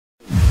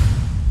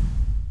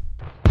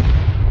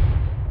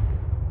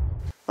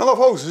Hello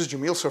folks, this is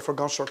Jamil Sir for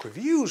Gunstock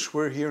Reviews.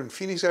 We're here in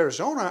Phoenix,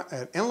 Arizona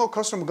at Enlo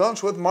Custom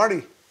Guns with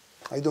Marty.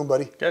 How you doing,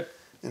 buddy? Good.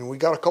 And we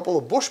got a couple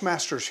of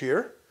Bushmasters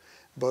here.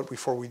 But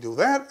before we do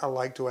that, I'd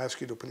like to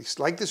ask you to please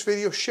like this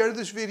video, share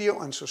this video,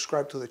 and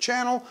subscribe to the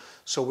channel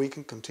so we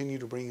can continue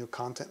to bring you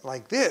content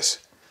like this.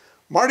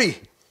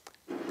 Marty,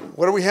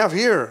 what do we have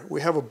here?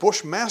 We have a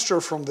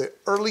Bushmaster from the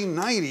early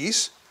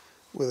 90s.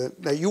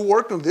 Now you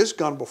worked on this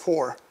gun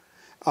before.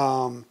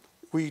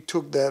 We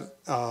took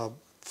that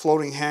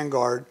floating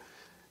handguard.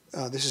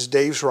 This is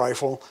Dave's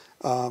rifle.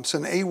 It's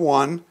an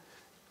A1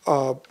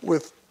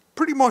 with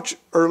pretty much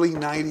early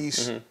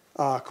 90s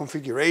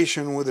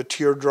configuration with a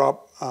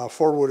teardrop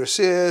forward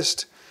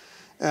assist.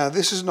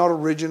 This is not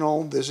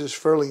original. This is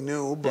fairly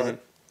new,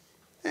 but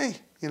hey,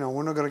 you know,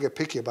 we're not going to get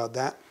picky about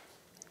that.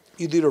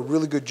 You did a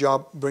really good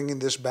job bringing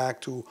this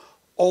back to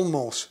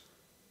almost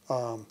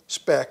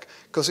spec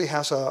because it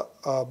has a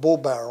bull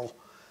barrel.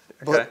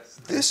 But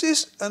this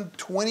is a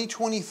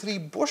 2023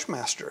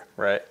 Bushmaster.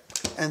 Right.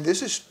 And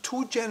this is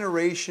 2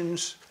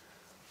 generations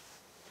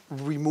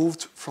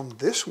removed from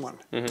this one.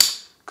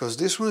 Because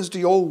this one is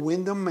the old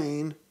Windham,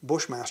 Maine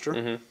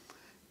Bushmaster.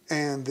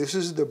 And this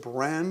is the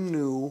brand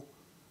new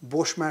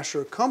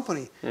Bushmaster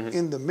company.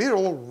 In the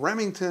middle,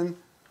 Remington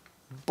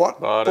bought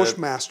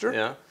Bushmaster.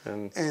 Yeah.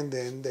 And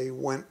then they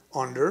went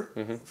under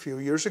a few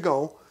years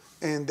ago.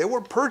 And they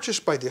were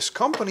purchased by this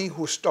company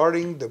who's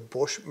starting the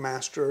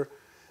Bushmaster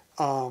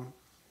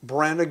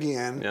brand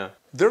again. Yeah.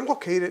 They're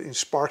located in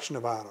Sparks,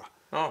 Nevada.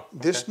 Oh, okay.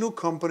 This new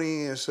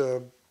company is,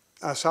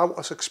 as I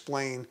was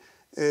explained,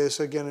 is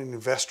again an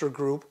investor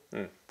group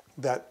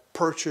that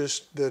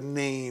purchased the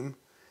name,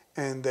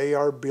 and they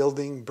are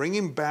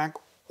bringing back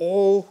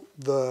all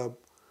the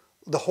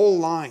whole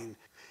line,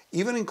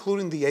 even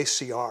including the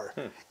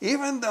ACR.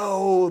 Even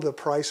though the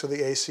price of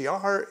the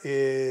ACR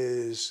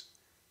is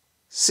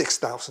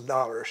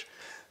 $6,000,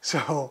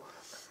 so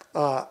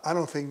I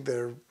don't think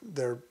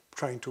they're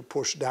trying to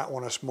push that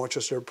one as much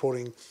as they're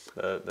putting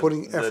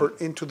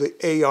effort into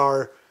the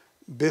AR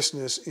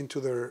business, into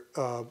their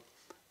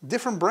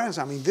different brands.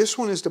 I mean, this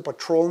one is the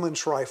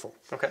Patrolman's rifle.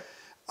 Okay.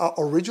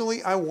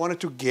 Originally, I wanted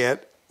to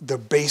get the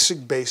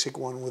basic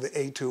one with the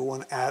A2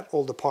 and add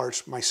all the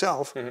parts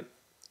myself.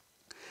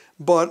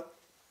 But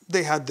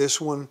they had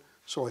this one,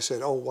 so I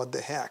said, oh, what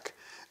the heck.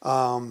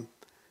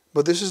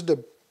 But this is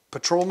the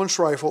Patrolman's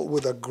rifle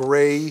with a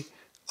gray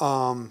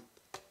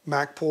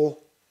Magpul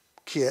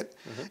kit.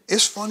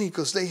 It's funny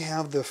because they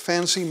have the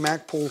fancy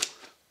Magpul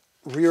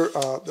rear,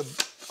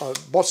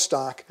 butt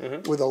stock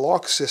with a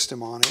lock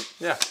system on it.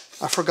 Yeah.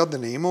 I forgot the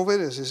name of it.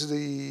 This is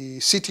the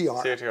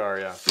CTR.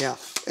 CTR, yeah. Yeah,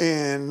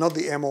 and not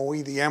the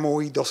MOE. The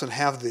MOE doesn't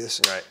have this.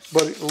 Right.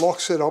 But it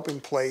locks it up in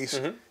place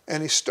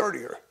and is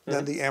sturdier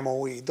than the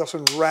MOE. It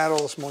doesn't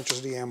rattle as much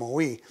as the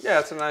MOE.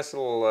 Yeah, it's a nice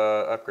little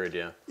upgrade,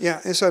 yeah.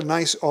 Yeah, it's a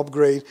nice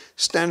upgrade.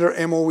 Standard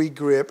MOE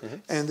grip,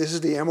 and this is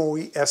the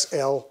MOE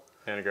SL.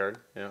 Handguard,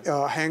 yeah.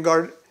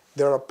 Handguard.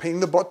 They're a pain in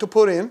the butt to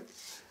put in.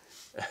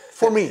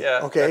 For me,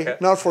 okay?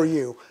 Not for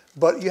you.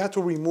 But you have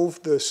to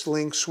remove the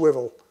sling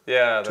swivel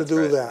to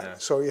do that. Yeah.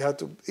 So you had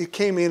to, it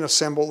came in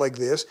assembled like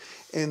this.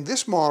 And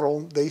this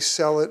model, they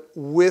sell it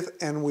with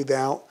and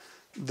without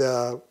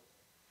the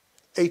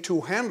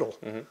A2 handle.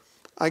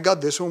 I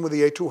got this one with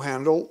the A2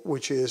 handle,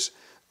 which is,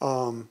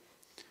 you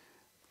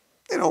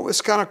know,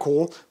 it's kind of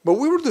cool. But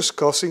we were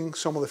discussing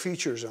some of the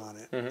features on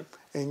it.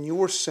 And you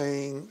were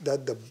saying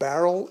that the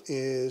barrel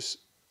is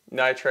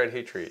nitride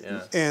heat treat,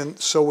 yeah. And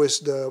so is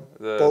the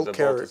bolt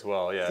carrier. Bolt as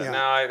well, yeah.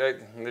 Now,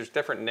 there's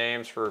different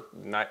names for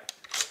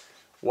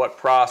what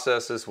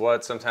process is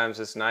what. Sometimes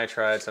it's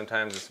nitride,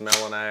 sometimes it's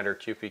melanite or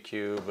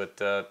QPQ. But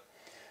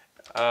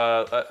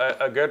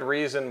a good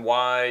reason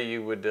why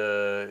you would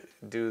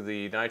do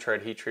the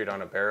nitride heat treat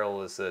on a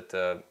barrel is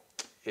that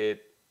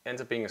it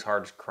ends up being as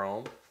hard as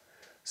chrome.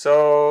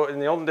 So in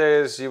the olden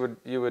days, you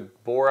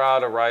would bore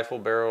out a rifle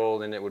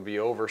barrel and it would be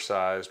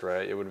oversized,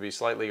 right? It would be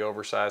slightly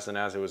oversized, and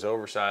as it was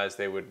oversized,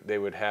 they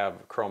would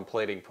have chrome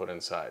plating put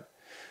inside.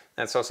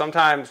 And so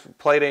sometimes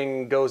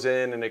plating goes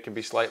in and it can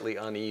be slightly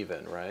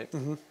uneven, right?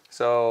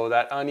 So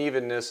that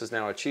unevenness is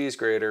now a cheese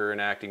grater and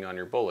acting on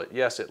your bullet.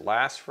 Yes, it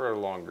lasts for a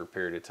longer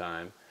period of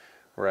time,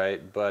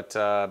 right? But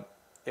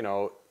you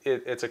know,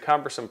 it's a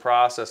cumbersome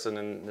process, and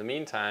in the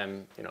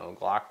meantime, you know,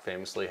 Glock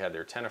famously had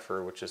their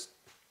Tennifer, which is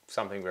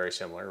something very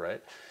similar,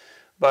 right?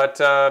 But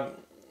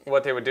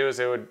what they would do is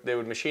they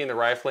would machine the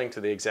rifling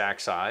to the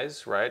exact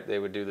size, right? They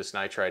would do this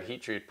nitride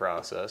heat treat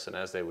process, and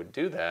as they would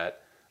do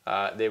that,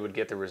 they would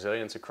get the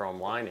resilience of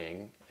chrome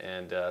lining,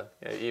 and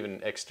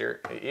even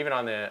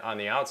on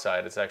the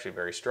outside, it's actually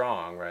very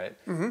strong, right?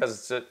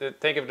 Because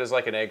think of it as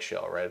like an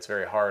eggshell, right? It's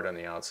very hard on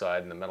the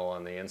outside, and the metal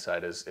on the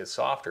inside is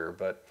softer,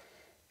 but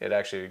it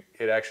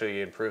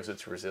actually improves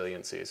its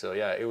resiliency. So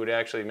yeah, it would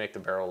actually make the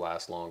barrel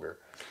last longer.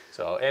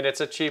 So, and it's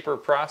a cheaper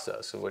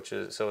process,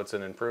 so it's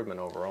an improvement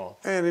overall.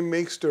 And it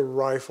makes the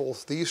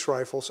rifles, these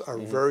rifles are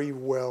very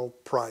well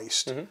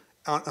priced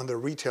on the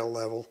retail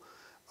level.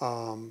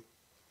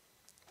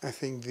 I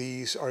think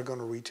these are going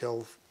to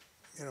retail,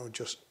 you know,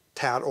 just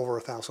tad over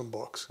 $1,000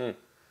 bucks.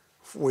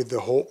 with the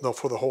whole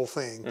for the whole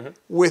thing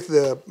with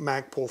the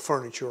Magpul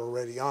furniture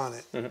already on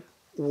it.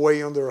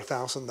 Way under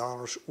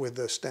 $1,000 with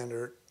the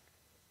standard,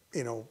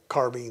 you know,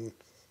 carbine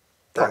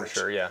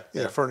Furniture,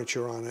 yeah.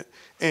 furniture on it,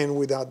 and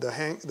without the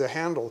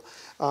handle.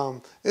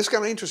 It's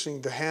kind of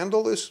interesting. The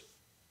handle is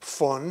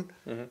fun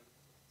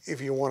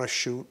if you want to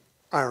shoot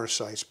iron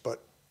sights,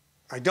 but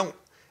I don't.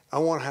 I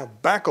want to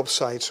have backup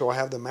sights, so I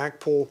have the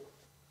Magpul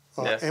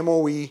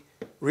MOE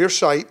rear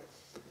sight,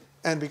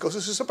 and because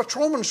this is a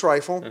patrolman's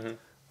rifle,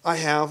 I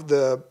have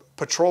the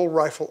patrol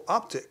rifle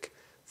optic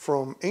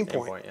from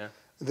Aimpoint.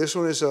 This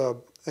one is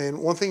and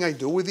one thing I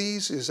do with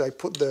these is I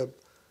put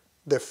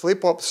the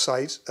flip up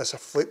sights as a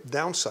flip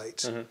down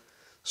sights.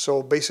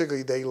 So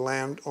basically they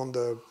land on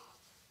the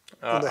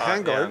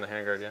handguard. Yeah, on the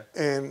handguard,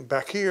 and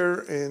back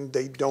here, and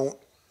they don't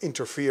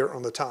interfere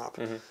on the top.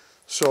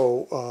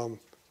 So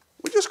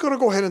we're just going to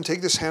go ahead and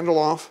take this handle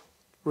off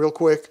real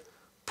quick,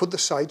 put the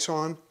sights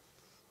on,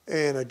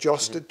 and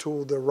adjust it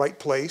to the right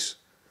place,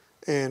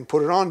 and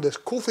put it on. The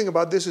cool thing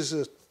about this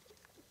is,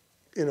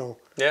 you know,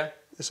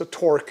 it's a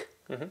torque.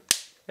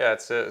 Yeah,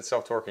 it's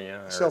self-torquing,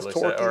 yeah.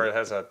 Self-torquing. Or it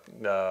has a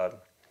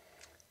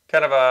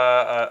kind of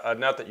a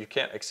nut that you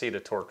can't exceed a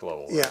torque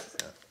level. Yeah.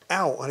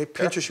 Ow, and it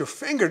pinches your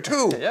finger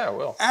too. Yeah, it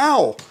will.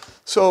 Ow.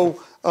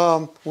 So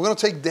we're going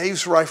to take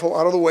Dave's rifle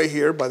out of the way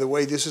here. By the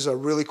way, this is a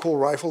really cool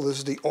rifle. This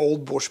is the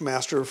old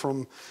Bushmaster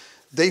from,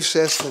 Dave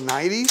says, the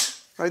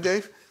 90s. Right,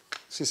 Dave?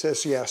 He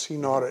says yes. He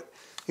nodded.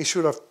 He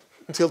should have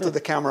tilted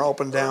the camera up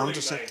and down.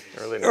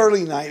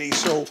 Early 90s.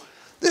 So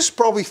this is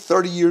probably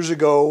 30 years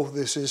ago.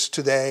 This is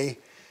today.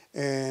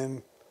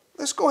 And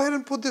let's go ahead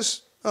and put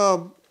this,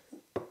 you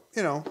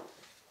know,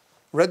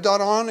 red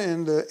dot on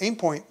and the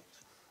Aimpoint.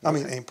 I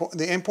mean,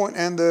 the Aimpoint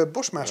and the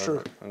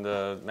Bushmaster. And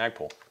the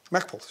Magpul.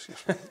 Magpul, excuse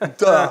me.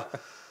 Duh.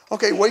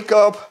 Okay, wake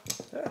up.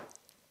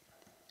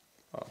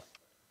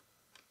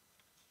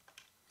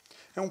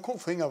 And one cool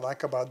thing I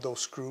like about those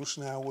screws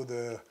now with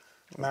the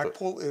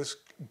Magpul is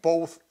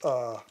both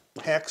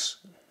hex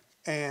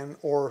and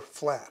or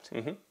flat.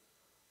 Sure,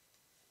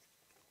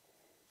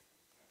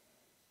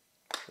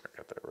 I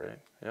got that right.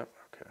 Yep,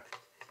 okay.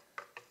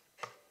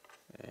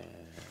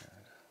 And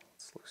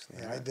let's loosen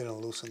that. Yeah, I didn't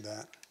loosen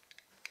that.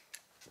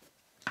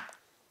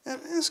 And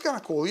it's kind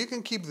of cool. You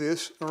can keep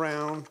this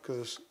around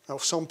because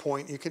at some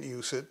point you can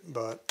use it,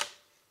 but...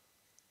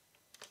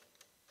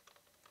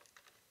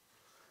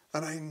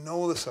 And I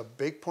know there's a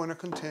big point of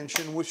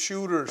contention with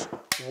shooters,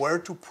 where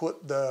to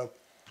put the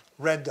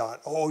red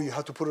dot. Oh, you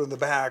have to put it in the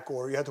back,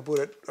 or you have to put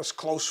it as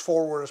close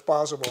forward as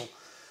possible.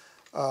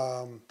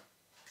 I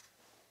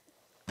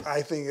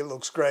think it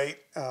looks great.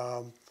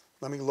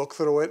 Let me look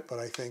through it, but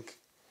I think...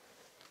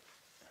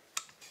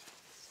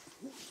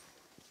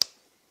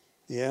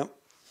 Yeah.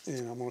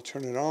 And I'm going to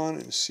turn it on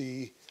and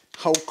see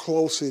how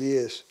close it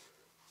is.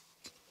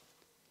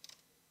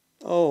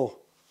 Oh,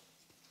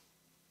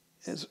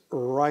 it's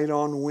right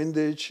on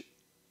windage,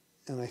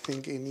 and I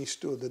think it needs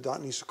to, the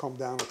dot needs to come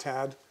down a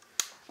tad.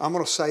 I'm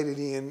going to sight it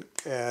in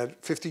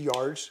at 50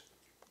 yards,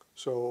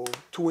 so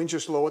 2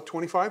 inches low at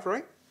 25,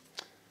 right?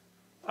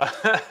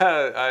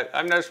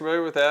 I'm not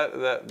familiar with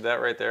that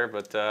right there,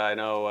 but I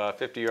know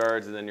 50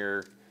 yards, and then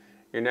your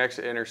next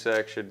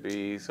intersect should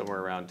be somewhere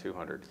around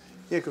 200.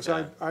 Yeah, because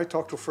I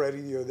talked to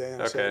Freddie the other day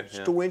and I said, it's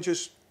 2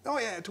 inches. Oh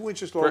yeah, 2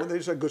 inches low.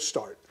 There's a good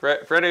start.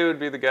 Freddie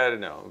would be the guy to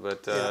know,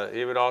 but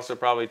he would also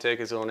probably take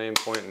his own aim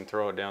point and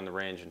throw it down the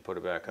range and put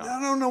it back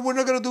on. No, we're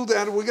not gonna do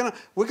that.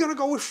 We're gonna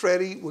go with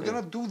Freddie. We're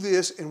gonna do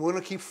this, and we're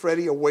gonna keep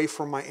Freddie away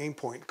from my aim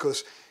point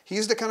because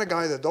he's the kind of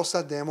guy that does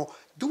that demo.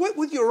 Do it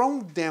with your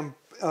own damn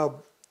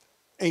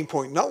aim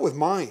point, not with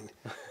mine.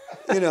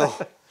 You know,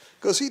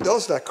 because he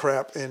does that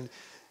crap, and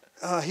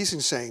he's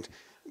insane.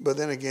 But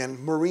then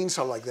again, Marines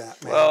are like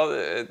that, man.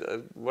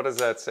 Well, what does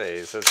that say?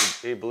 It says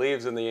he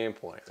believes in the aim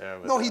point.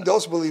 No, he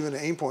does believe in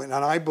the aim point,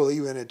 and I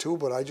believe in it too,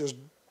 but I just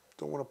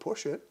don't want to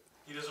push it.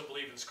 He doesn't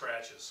believe in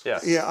scratches. Yeah.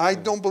 Yeah, I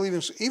don't believe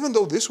in, even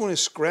though this one is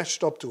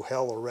scratched up to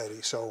hell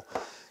already. So,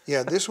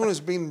 yeah, this one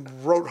has been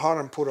wrote hard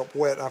and put up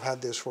wet. I've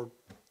had this for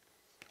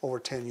over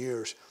 10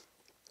 years.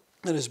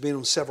 And it's been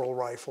on several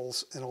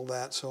rifles and all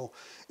that. So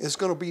it's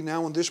going to be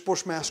now on this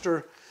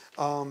Bushmaster.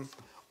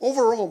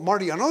 Overall,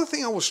 Marty, another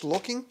thing I was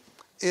looking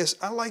is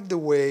I like the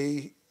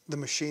way the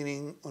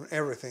machining on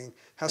everything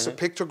has a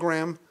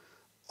pictogram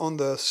on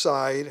the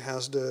side,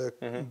 has the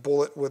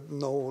bullet with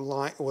no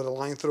line, with a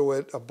line through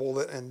it, a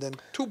bullet, and then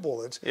 2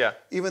 bullets. Yeah.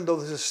 Even though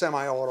this is a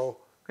semi-auto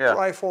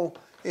rifle,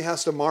 it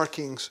has the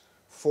markings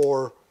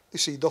for, you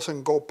see, it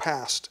doesn't go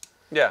past.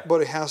 Yeah.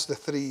 But it has the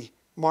 3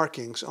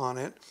 markings on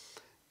it.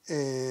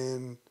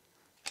 And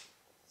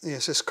yeah,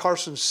 it says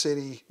Carson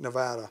City,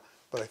 Nevada,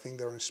 but I think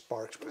they're in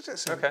Sparks. But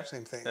it's the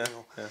same thing, you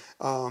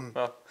know.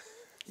 Well.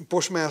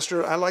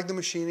 Bushmaster, I like the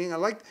machining. I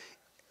like,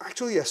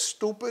 actually, as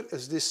stupid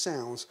as this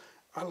sounds,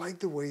 I like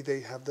the way they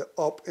have the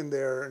up in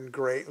there and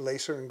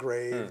laser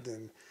engraved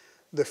and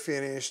the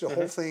finish. The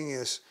whole thing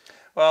is.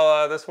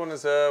 Well, this one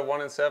is a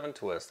 1 in 7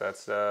 twist.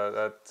 That's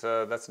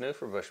new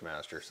for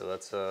Bushmaster, so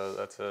that's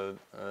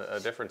a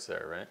difference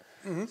there, right?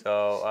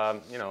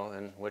 So, you know,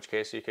 in which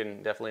case you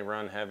can definitely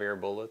run heavier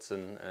bullets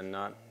and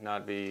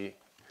not be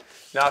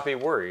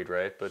worried,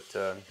 right? But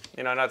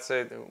you know, not to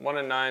say 1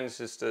 in 9 is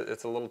just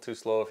it's a little too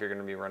slow if you're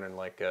going to be running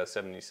like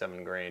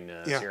 77 grain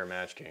Sierra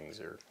Match Kings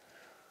or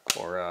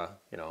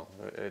you know,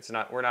 it's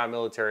not, we're not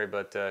military,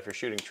 but if you're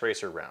shooting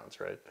tracer rounds,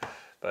 right?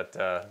 But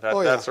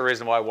that's the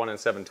reason why 1 in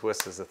 7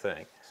 twist is a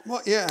thing.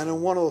 Well, yeah, and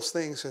in one of those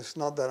things, it's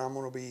not that I'm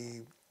going to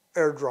be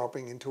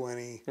airdropping into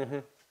any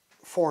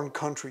foreign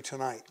country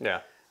tonight.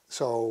 Yeah.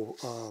 So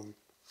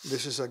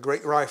this is a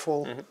great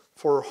rifle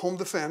for home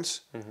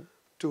defense,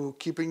 to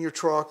keep in your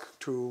truck,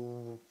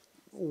 to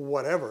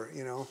whatever,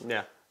 you know.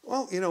 Yeah.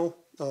 Well, you know,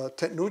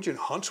 Ted Nugent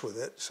hunts with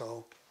it,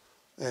 so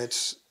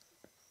it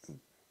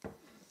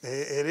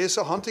is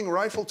a hunting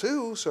rifle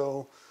too.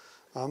 So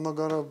I'm not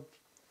gonna.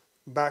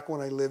 Back when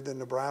I lived in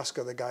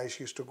Nebraska, the guys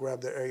used to grab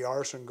their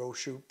ARs and go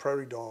shoot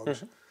prairie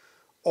dogs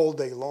all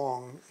day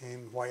long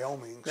in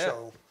Wyoming. Yeah.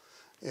 So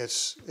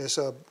it's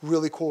a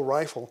really cool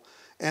rifle,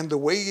 and the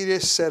way it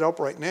is set up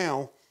right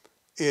now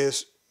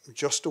is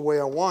just the way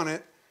I want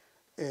it,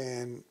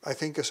 and I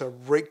think it's a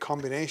great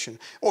combination.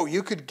 Oh,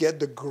 you could get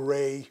the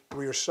gray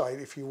rear sight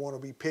if you want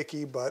to be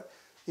picky, but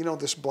you know,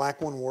 this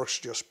black one works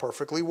just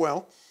perfectly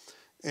well,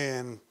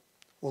 and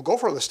we'll go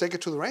for it. Let's take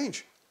it to the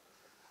range.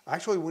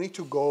 Actually, we need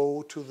to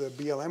go to the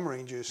BLM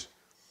ranges,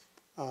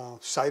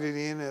 sight it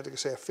in at, like I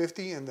say, a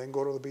 50, and then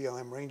go to the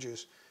BLM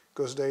ranges,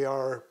 because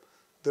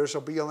there's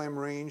a BLM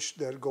range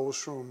that goes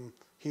from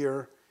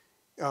here.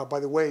 By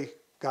the way,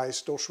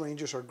 guys, those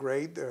ranges are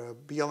great.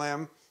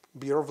 BLM,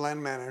 Bureau of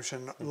Land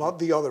Management, and not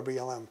the other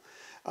BLM.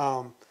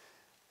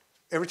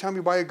 Every time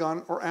you buy a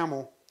gun or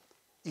ammo,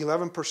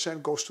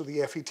 11% goes to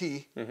the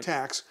FET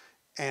tax,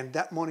 and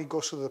that money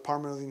goes to the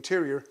Department of the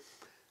Interior.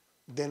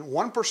 Then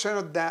 1%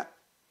 of that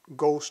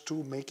goes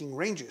to making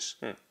ranges.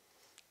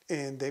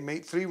 And they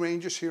made 3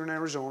 ranges here in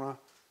Arizona,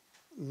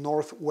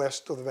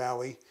 northwest of the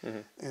valley,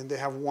 and they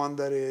have one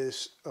that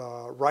is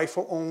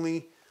rifle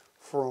only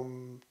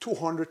from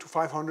 200 to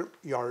 500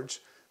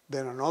 yards,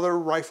 then another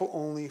rifle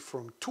only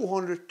from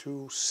 200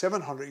 to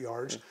 700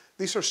 yards.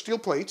 These are steel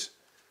plates,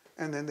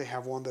 and then they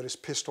have one that is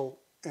pistol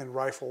and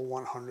rifle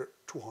 100,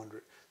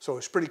 200. So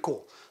it's pretty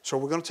cool. So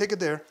we're going to take it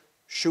there,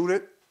 shoot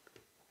it.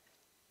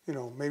 You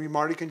know, maybe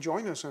Marty can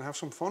join us and have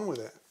some fun with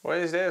it. One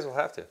of these days we'll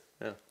have to.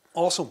 Yeah.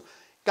 Awesome.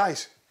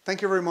 Guys,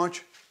 thank you very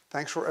much.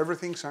 Thanks for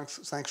everything.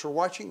 Thanks for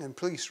watching. And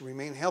please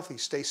remain healthy,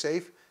 stay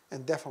safe,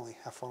 and definitely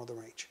have fun at the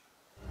range.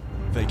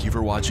 Thank you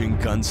for watching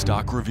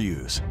Gunstock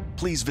Reviews.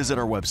 Please visit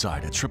our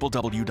website at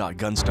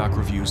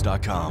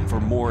www.gunstockreviews.com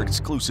for more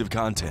exclusive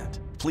content.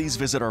 Please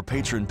visit our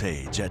Patreon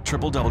page at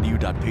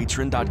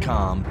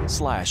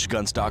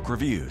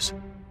www.patreon.com/gunstockreviews.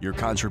 Your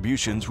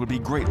contributions would be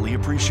greatly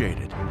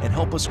appreciated and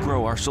help us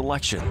grow our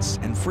selections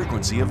and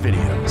frequency of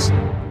videos.